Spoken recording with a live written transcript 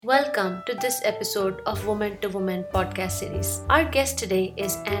Welcome to this episode of Woman to Woman podcast series. Our guest today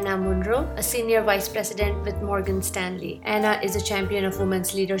is Anna Munro, a senior vice president with Morgan Stanley. Anna is a champion of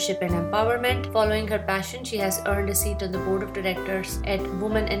women's leadership and empowerment. Following her passion, she has earned a seat on the board of directors at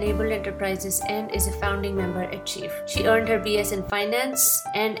Women Enabled Enterprises and is a founding member at Chief. She earned her BS in finance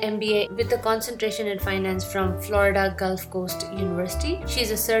and M.B.A with a concentration in finance from Florida Gulf Coast University. She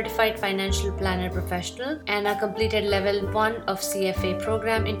is a certified financial planner professional. Anna completed level 1 of CFA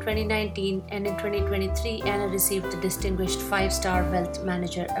Program in 2019, and in 2023, Anna received the Distinguished 5-Star Wealth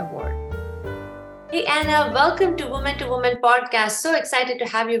Manager Award. Hey Anna, welcome to Woman podcast. So excited to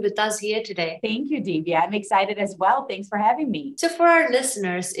have you with us here today. Thank you, Divya. I'm excited as well. Thanks for having me. So for our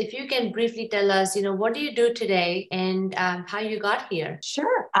listeners, if you can briefly tell us, what do you do today and how you got here?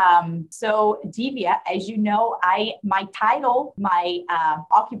 Sure. So Divya, as you know, my title, my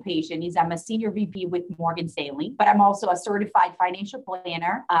occupation is I'm a senior VP with Morgan Stanley, but I'm also a certified financial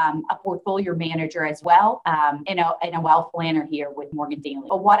planner, a portfolio manager as well, and a wealth planner here with Morgan Stanley.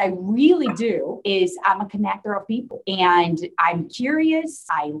 But what I really do is I'm a connector of people, and I'm curious.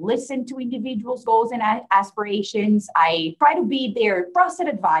 I listen to individuals' goals and aspirations. I try to be their trusted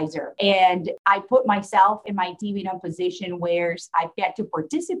advisor, and I put myself and my team in a position where I get to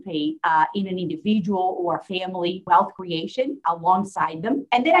participate in an individual or family wealth creation alongside them,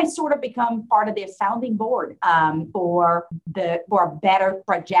 and then I sort of become part of their sounding board for a better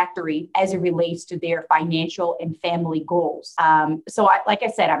trajectory as it relates to their financial and family goals. So like I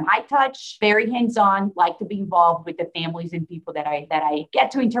said, I'm high touch, very hands-on, like to be involved with the families and people that I get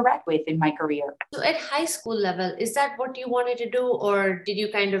to interact with in my career. So at high school level, is that what you wanted to do, or did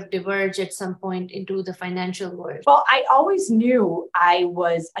you kind of diverge at some point into the financial world? Well, I always knew I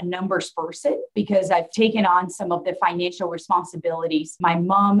was a numbers person because I've taken on some of the financial responsibilities. My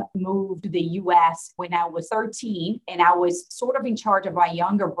mom moved to the US when I was 13, and I was sort of in charge of my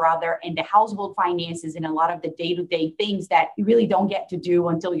younger brother and the household finances and a lot of the day-to-day things that you really don't get to do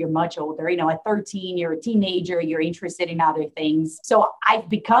until you're much older. At 13, you're a teenager, you're interested in other things. So I've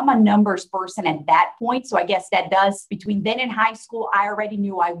become a numbers person at that point. So I guess that does, between then and high school, I already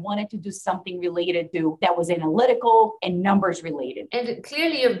knew I wanted to do something related to that was analytical and numbers related. And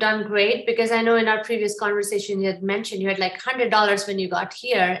clearly you've done great, because I know in our previous conversation, you had mentioned you had like $100 when you got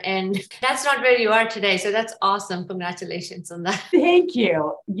here, and that's not where you are today. So that's awesome. Congratulations on that. Thank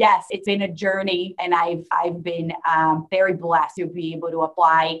you. Yes, it's been a journey, and I've been very blessed to be able to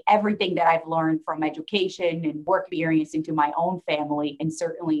apply everything that I've learned from education and work experience into my own family, and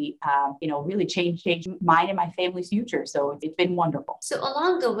certainly, really change mine and my family's future. So it's been wonderful. So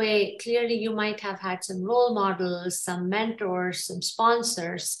along the way, clearly you might have had some role models, some mentors, some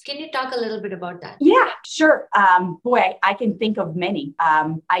sponsors. Can you talk a little bit about that? Yeah, sure. I can think of many.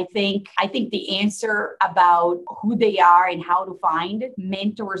 I think the answer about who they are and how to find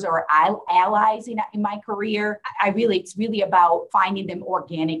mentors or allies in my career, it's really about finding them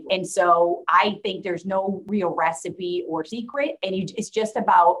organically. And so I think there's no real recipe or secret. And it's just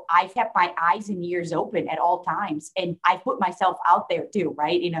about, I've kept my eyes and ears open at all times. And I put myself out there too,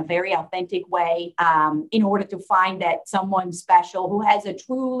 right? In a very authentic way, in order to find that someone special who has a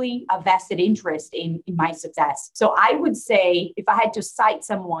truly vested interest in my success. So I would say, if I had to cite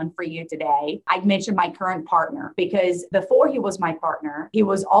someone for you today, I'd mention my current partner, because before he was my partner, he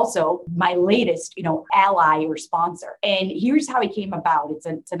was also my latest, ally or sponsor. And here's how it came about.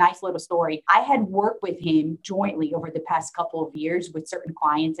 It's a nice little story. I had worked with him jointly over the past couple of years with certain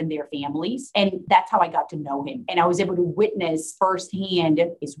clients and their families. And that's how I got to know him. And I was able to witness firsthand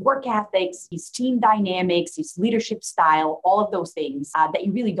his work ethics, his team dynamics, his leadership style, all of those things that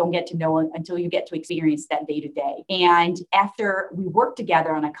you really don't get to know until you get to experience that day to day. And after we worked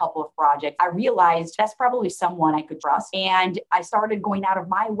together on a couple of projects, I realized that's probably someone I could trust. And I started going out of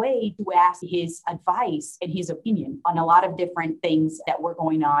my way to ask his advice and his opinion on a lot of different things that were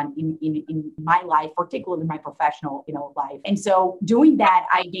going on in my life, particularly my professional, life. And so doing that,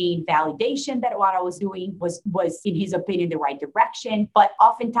 I gained validation that what I was doing was in his opinion, the right direction. But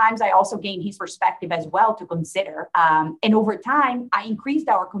oftentimes I also gained his perspective as well to consider. And over time, I increased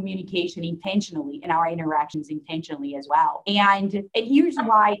our communication intentionally and our interactions intentionally as well. And here's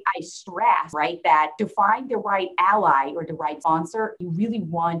why I stress, right, that to find the right ally or the right sponsor, you really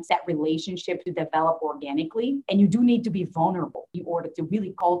want that relationship to develop organically. And you do need to be vulnerable in order to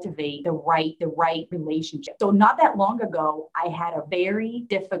really cultivate the right relationship. So not that long ago, I had a very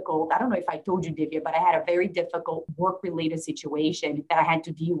difficult, I don't know if I told you, Divya, but I had a very difficult work-related situation that I had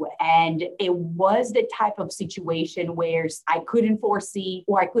to deal with. And it was the type of situation where I couldn't foresee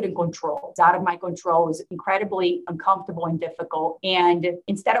or I couldn't control. It's out of my control. It was incredibly uncomfortable and difficult. And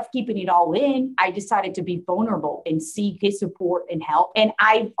instead of keeping it all in, I decided to be vulnerable and seek his support and help. And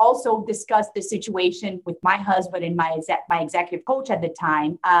I've also discussed the situation with my husband and my executive coach at the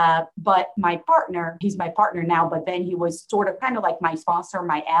time. But my partner, he's my partner now, but then he was sort of kind of like my sponsor,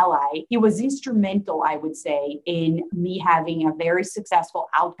 my ally. He was instrumental, I would say, in me having a very successful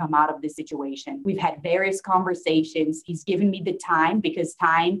outcome out of this situation. We've had various conversations. He's given me the time, because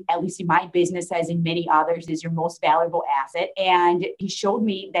time, at least in my business as in many others, is your most valuable asset. And he showed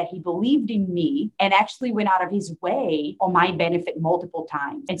me that he believed in me and actually went out of his way on my benefit multiple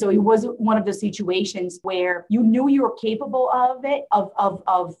times. And so it was one of the situations where you knew you were capable of it,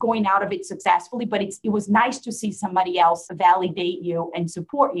 of going out of it successfully, but it was nice to see somebody else validate you and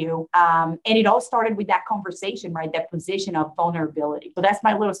support you. And it all started with that conversation, right? That position of vulnerability. So that's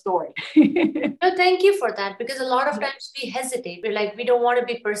my little story. No, thank you for that, because a lot of times we hesitate. We're like, we don't want to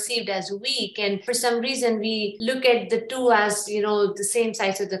be perceived as weak. And for some reason, we look at the two as, the same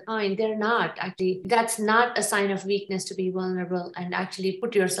sides of the coin. They're not actually. That's not a sign of weakness to be vulnerable and actually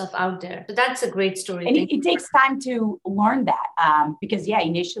put yourself out there. So that's a great story. And it takes time to learn that, because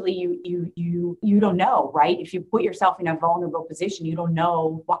initially you don't know, right? If you put yourself in a vulnerable position, you don't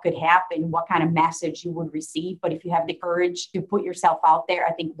know what could happen, what kind of message you would receive. But if you have the courage to put yourself out there,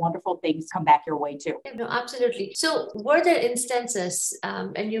 I think wonderful things come back your way too. No, absolutely. So were there instances,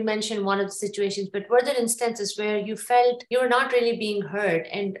 and you mentioned one of the situations, but were there instances where you felt you were not really being heard?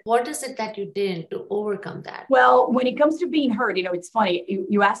 And what is it that you did to overcome that? Well, when it comes to being heard, it's funny,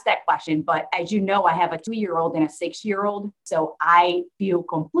 you asked that question, but as you know, I have a 2-year-old and a 6-year-old. So I feel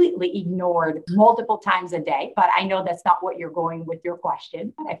completely ignored multiple times a day, but I know that's not what you're going with your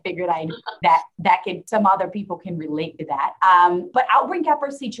question. I figured some other people can relate to that. But I'll bring up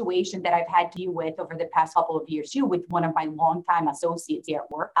a situation that I've had to deal with over the past couple of years too, with one of my longtime associates here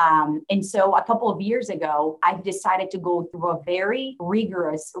at work. And so a couple of years ago, I decided to go through a very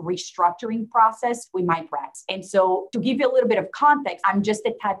rigorous restructuring process with my practice. And so to give you a little bit of context, I'm just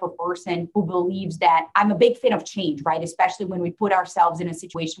the type of person who believes that I'm a big fan of change, right? Especially when we put ourselves in a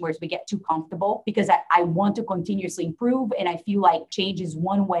situation where we get too comfortable, because I want to continuously improve. And I feel like change is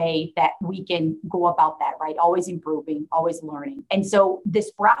one way that we can go about that, right? Always improving, always learning. And so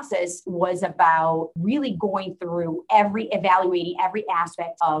this process was about really going through evaluating every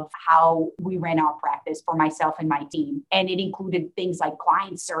aspect of how we ran our practice for myself and my team. And it included things like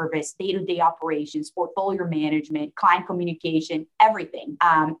client service, day-to-day operations, portfolio management, client communication, everything.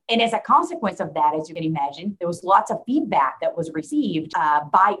 And as a consequence of that, as you can imagine, there was lots of feedback that was received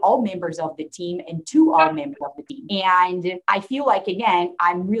by all members of the team and to all members of the team. And I feel like, again,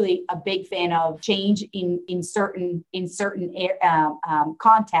 I'm really a big fan of change in certain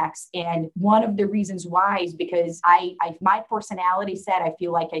contexts. And one of the reasons why is because my personality set, I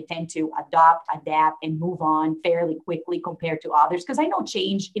feel like I tend to adopt, adapt, and move on fairly quickly compared to others. Because I know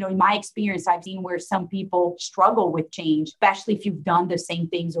change, in my experience, I've seen where some people struggle with change, especially if you've done the same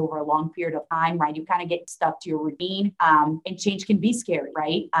things over a long period of time, right? You kind of get stuck to your routine, and change can be scary,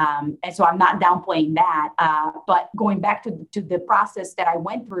 right? And so I'm not downplaying that. But going back to the process that I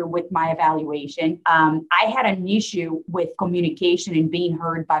went through with my evaluation, I had an issue with communication and being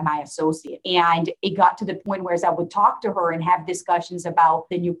heard by my associate. And it got to the point where as I would talk to her and have discussions about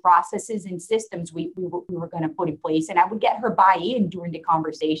the new processes and systems we were going to put in place, and I would get her buy-in during the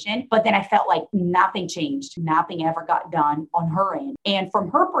conversation, but then I felt like nothing changed. Nothing ever got done on her end. And from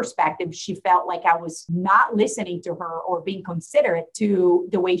her perspective, she felt like I was not listening to her or being considerate to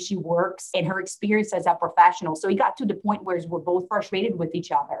the way she works and her experience as a professional. So it got to the point where we're both frustrated with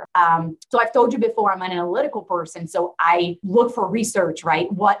each other. So I've told you before, I'm an analytical person. So I look for research,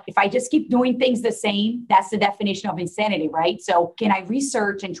 right? What if I just keep doing things the same? That's the definition of insanity, right? So can I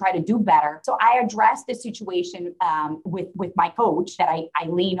research and try to do better? So I addressed the situation with my coach that I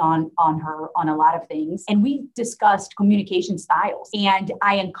lean on her on a lot of things. And we discussed communication styles. And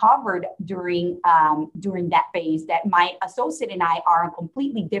I uncovered during that phase that my associate and I are on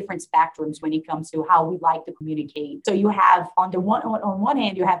completely different spectrums when it comes to how we like to communicate. So you have on one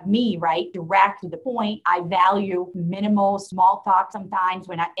hand, you have me, right? Direct to the point. I value minimal small talk sometimes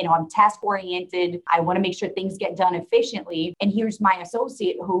when I'm task oriented. I want to make sure things get done efficiently. And here's my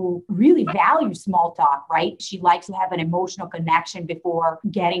associate who really values small talk, right? She likes to have an emotional connection before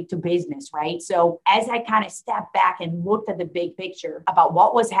getting to business, right? So as I kind of stepped back and looked at the big picture about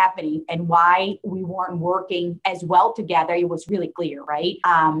what was happening and why we weren't working as well together, it was really clear, right?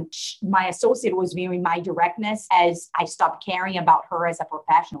 right? My associate was viewing my directness as I stopped caring about her as a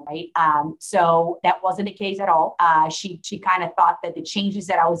professional, right? So that wasn't the case at all. She kind of thought that the changes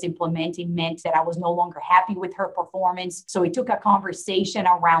that I was implementing meant that I was no longer happy with her performance. So we took a conversation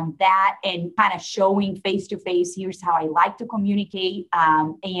around that and kind of showing face to face, here's how I like to communicate.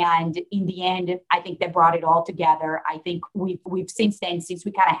 And in the end, I think that brought it all together. I think we've since then, since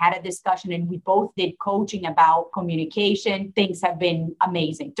we kind of had a discussion and we both did coaching about communication, things have been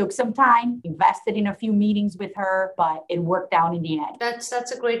amazing. Took some time, invested in a few meetings with her, but it worked out in the end. That's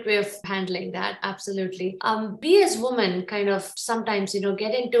a great way of handling that. Absolutely. We as women kind of sometimes,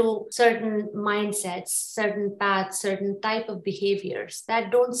 get into certain mindsets, certain paths, certain type of behaviors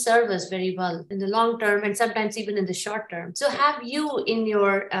that don't serve us very well in the long term and sometimes even in the short term. So have you, in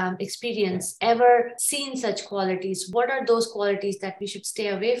your experience, ever seen such qualities? What are those qualities that we should stay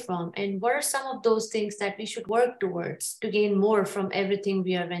away from? And what are some of those things that we should work towards to gain more from everything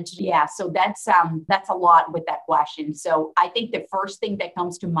we are venturing? Yeah, so that's a lot with that question. So I think the first thing that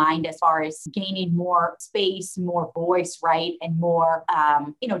comes to mind as far as gaining more space, more voice, right, and more,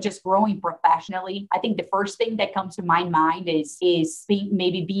 just growing professionally, I think the first thing that comes to my mind is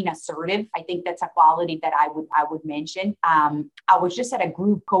being assertive. I think that's a quality that I would mention. I was just at a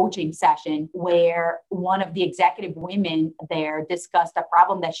group coaching session where one of the executive women there discussed a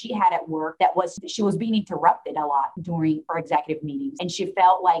problem that she had at work she was being interrupted a lot during her executive meetings. And she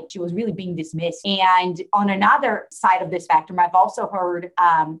felt like she was really being dismissed. And on another side of this spectrum, I've also heard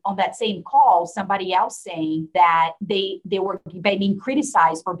on that same call, somebody else saying that they were being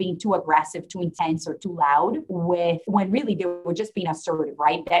criticized for being too aggressive, too intense, or too loud when really they were just being assertive,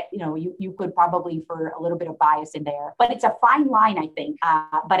 right? That, you could probably for a little bit of bias in there, but it's a fine line, I think.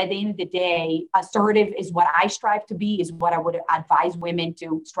 But at the end of the day, assertive is what I strive to be, is what I would advise women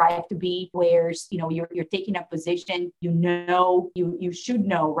to strive to be, where, you're taking a position, you should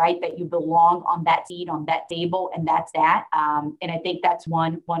know, right, that you belong on that seat, on that table, and that's that. And I think that's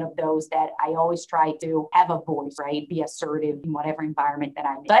one of those that I always try to have a voice, right? Be assertive in whatever environment that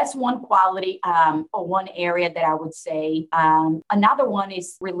I'm in. So that's one quality, or one area that I would say. Another one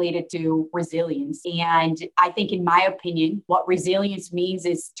is related to resilience. And I think, in my opinion, what resilience means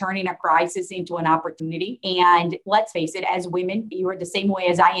is turning a crisis into an opportunity. And let's face it, as women, you're the same way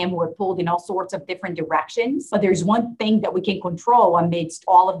as I am. We're pulled in all sorts of different directions. But there's one thing that we can control amidst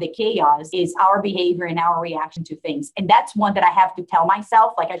all of the chaos is our behavior and our reaction to things. And that's one that I have to tell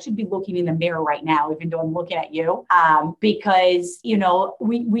myself, like I should be looking in the mirror right now, even though I'm looking at you, because,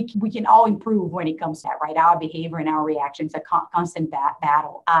 we can all improve when it comes to that, right? Our behavior and our reactions, a constant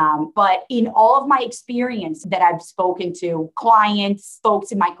battle. But in all of my experience that I've spoken to clients,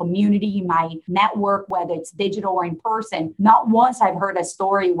 folks in my community, my network, whether it's digital or in person, not once I've heard a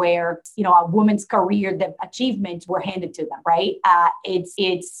story where, a woman's career, the achievements were handed to them, right?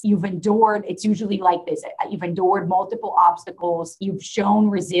 You've endured, it's usually like this. You've endured multiple obstacles, you've shown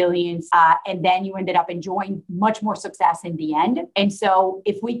resilience, and then you ended up enjoying much more success in the end. And so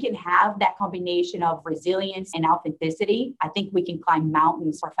if we can have that combination of resilience and authenticity, I think we can climb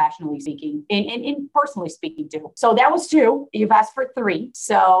mountains, professionally speaking, and personally speaking too. So that was two. You've asked for three.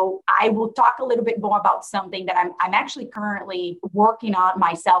 So I will talk a little bit more about something that I'm actually currently working on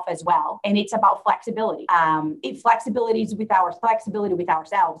myself as well. And it's about flexibility. Flexibility with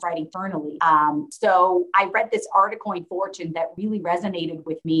ourselves, right? Internally. So I read this article in Fortune that really resonated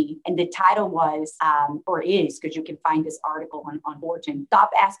with me. And the title was, or is, because you can find this article on Fortune,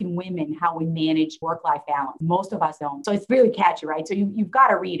 Stop Asking Women How We Manage Work-Life Balance. Most of us don't. So it's really catchy, right? So you've got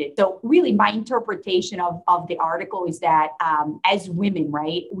to read it. So really my interpretation of the article is that as women,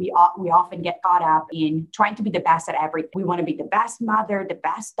 right, we often get caught up in trying to be the best at everything. We want to be the best mother, the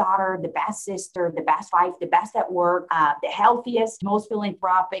best daughter, the best sister, the best wife, the best at work, the healthiest, most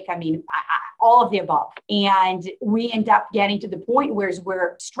philanthropic. All of the above. And we end up getting to the point where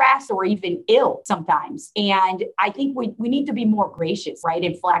we're stressed or even ill sometimes. And I think we need to be more gracious, right?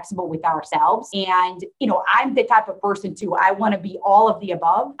 And flexible with ourselves. And, I'm the type of person too. I want to be all of the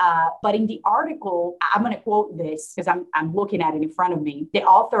above. But in the article, I'm going to quote this because I'm looking at it in front of me. The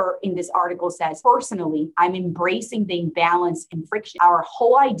author in this article says, personally, I'm embracing the imbalance and friction. Our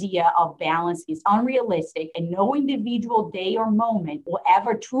whole idea of balance is unrealistic and no individual day or moment will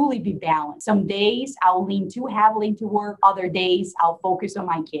ever truly be balanced. Some days I'll lean too heavily into work. Other days I'll focus on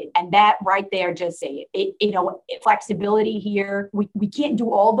my kid. And that right there, just say it. Flexibility here. We can't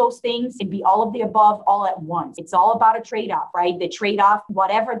do all those things and be all of the above all at once. It's all about a trade-off, right? The trade-off,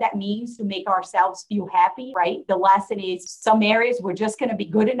 whatever that means to make ourselves feel happy, right? The lesson is some areas we're just going to be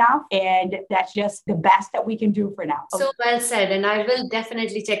good enough. And that's just the best that we can do for now. So well said. And I will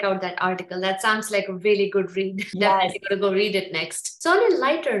definitely check out that article. That sounds like a really good read. Yes. Definitely going to go read it next. So on a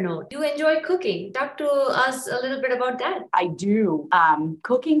lighter note, you enjoy cooking. Talk to us a little bit about that. I do.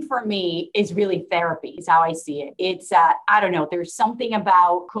 Cooking for me is really therapy, is how I see it. It's, I don't know, there's something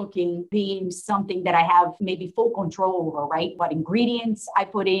about cooking being something that I have maybe full control over, right? What ingredients I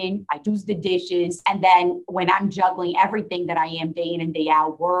put in, I choose the dishes. And then when I'm juggling everything that I am day in and day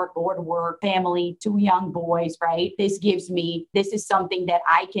out, work, family, 2 young boys, right? This is something that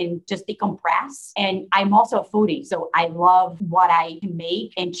I can just decompress. And I'm also a foodie. So I love what I can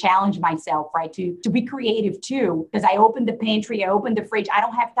make and challenge myself, right? To be creative too, because I open the pantry, I open the fridge. I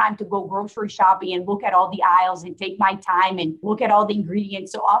don't have time to go grocery shopping and look at all the aisles and take my time and look at all the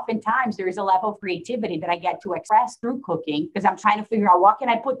ingredients. So oftentimes there is a level of creativity that I get to express through cooking because I'm trying to figure out what can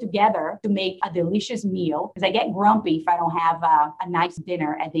I put together to make a delicious meal, because I get grumpy if I don't have a nice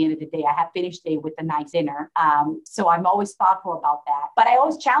dinner at the end of the day. I have finished day with a nice dinner. So I'm always thoughtful about that. But I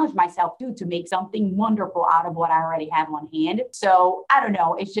always challenge myself too to make something wonderful out of what I already have on hand. So I don't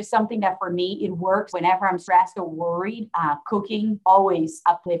know. It's just something that for me, it works whenever I'm stressed or worried. Cooking always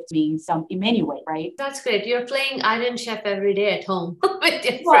uplifts me in many ways, right? That's great. You're playing Iron Chef every day at home with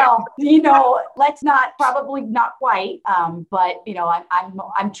your Well, let's probably not quite. But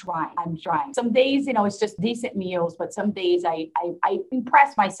I'm trying. Some days, it's just decent meals, but some days I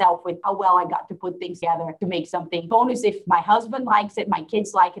impress myself with how well I got to put things together to make something. Bonus if my husband likes it, my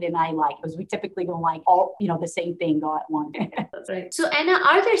kids like it, and I like it, because we typically don't like all, the same thing all at once. That's right. So Anna,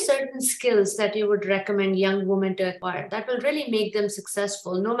 are there certain skills that you would recommend young women to acquire that will really make them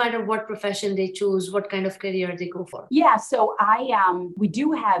successful, no matter what profession they choose, what kind of career they go for? Yeah. So we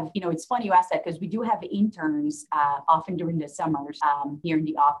do have, it's funny you asked that, because we do have interns often during the summers here in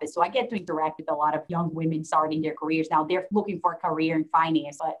the office. So I get to interact with a lot of young women starting their careers. Now they're looking for a career in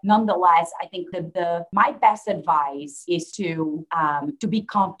finance, but nonetheless, I think my best advice is to be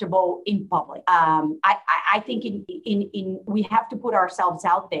comfortable in public. I think we have to put ourselves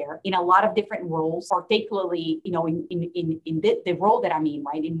out there in a lot of different roles, particularly, in the role that I'm in,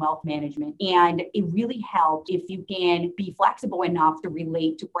 right, in wealth management. And it really helps if you can be flexible enough to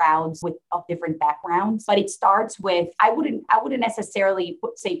relate to crowds of different backgrounds. But it starts with, I wouldn't necessarily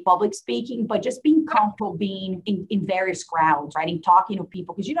say public speaking, but just being comfortable being in various crowds, right, and talking to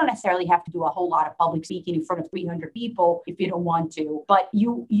people, because you don't necessarily have to do a whole lot of public speaking in front of 300 people if you don't want to, but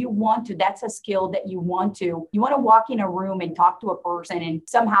you want to. That's a skill that you want to walk in a room and talk to a person and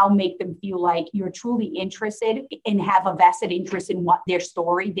somehow make them feel like you're truly interested and have a vested interest in what their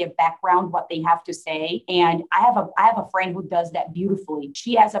story, their background, what they have to say. And I have a friend who does that beautifully.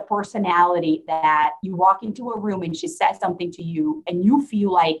 She has a personality that you walk into a room and she says something to you and you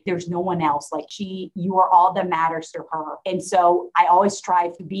feel like there's no one else. Like you are all that matters to her. And so I always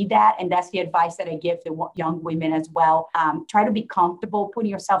strive to be that. And that's the advice that I give to young women as well. Try to be comfortable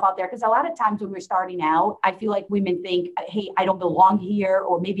putting yourself out there. Because a lot of times when we're starting out, I feel like women think, hey, I don't belong here,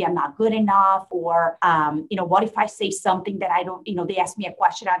 or maybe I'm not good enough, or, what if I say something that I don't, they ask me a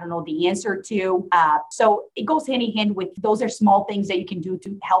question I don't know the answer to. So it goes hand in hand with, those are small things that you can do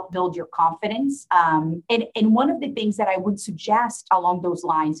to help build your confidence. And one of the things that I would suggest along those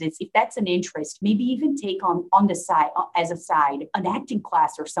lines is, if that's an interest, maybe even take on the side, as a side, an acting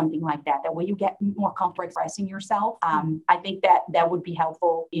class or something like that. That way you get more comfort expressing yourself. I think that would be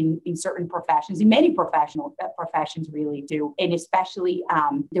helpful in certain professions, in many professions really do. And especially,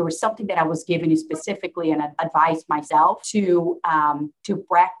 there was something that I was given specifically and advised myself to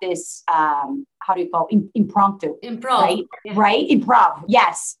practice, how do you call it? Impromptu. Improv. Right? Yeah. Right? Improv.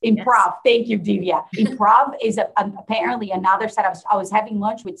 Yes. Improv. Yes. Thank you, Divya. Improv is apparently another set. I was having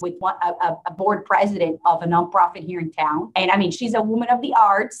lunch with a board president of a nonprofit here in town. And I mean, she's a woman of the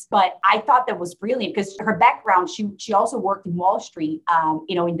arts, but I thought that was brilliant because her background, she also worked in Wall Street,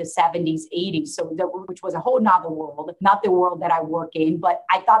 in the 70s, 80s. So which was a whole nother world, not the world that I work in, but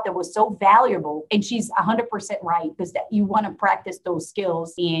I thought that was so valuable. And she's 100% right, because you want to practice those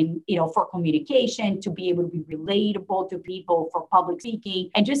skills for communication. communication, to be able to be relatable to people for public speaking,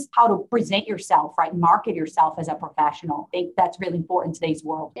 and just how to present yourself, right? Market yourself as a professional. I think that's really important in today's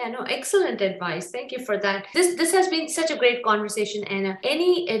world. Yeah, no, excellent advice. Thank you for that. This has been such a great conversation, Anna.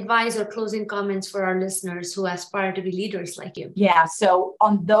 Any advice or closing comments for our listeners who aspire to be leaders like you? Yeah. So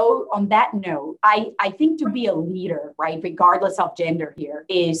on that note, I think to be a leader, right, regardless of gender here,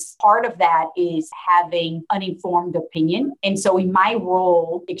 is part of that is having an informed opinion. And so in my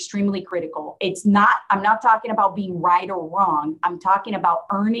role, extremely critical. I'm not talking about being right or wrong. I'm talking about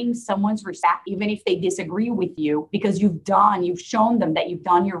earning someone's respect, even if they disagree with you, because you've shown them that you've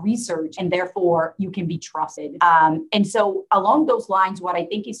done your research and therefore you can be trusted. And so along those lines, what I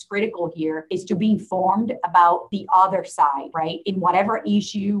think is critical here is to be informed about the other side, right? In whatever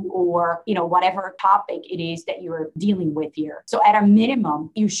issue or, whatever topic it is that you're dealing with here. So at a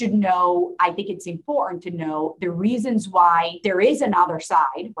minimum, you should know, I think it's important to know the reasons why there is another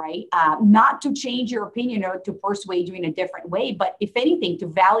side, right? Not to change your opinion or to persuade you in a different way, but if anything, to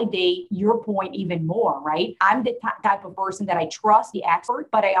validate your point even more, right? I'm the type of person that I trust the expert,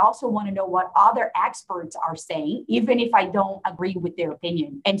 but I also want to know what other experts are saying, even if I don't agree with their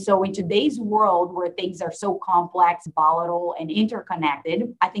opinion. And so in today's world where things are so complex, volatile, and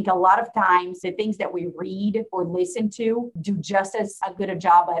interconnected, I think a lot of times the things that we read or listen to do just as a good a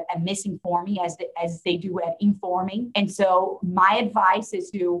job at misinforming as they do at informing. And so my advice is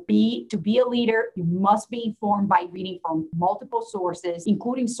to be a leader. You must be informed by reading from multiple sources,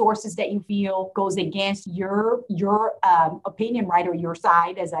 including sources that you feel goes against your opinion, right, or your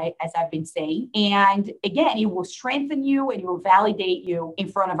side, as I've been saying. And again, it will strengthen you and it will validate you in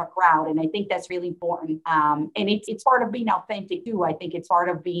front of a crowd. And I think that's really important. And it's part of being authentic too. I think it's part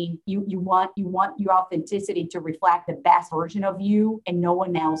of being you want your authenticity to reflect the best version of you and no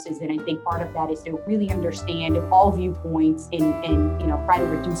one else's. And I think part of that is to really understand all viewpoints and try to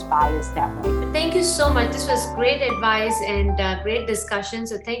reduce bias that way. Thank you so much. This was great advice and great discussion.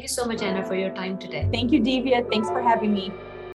 So thank you so much, Anna, for your time today. Thank you, Divya. Thanks for having me.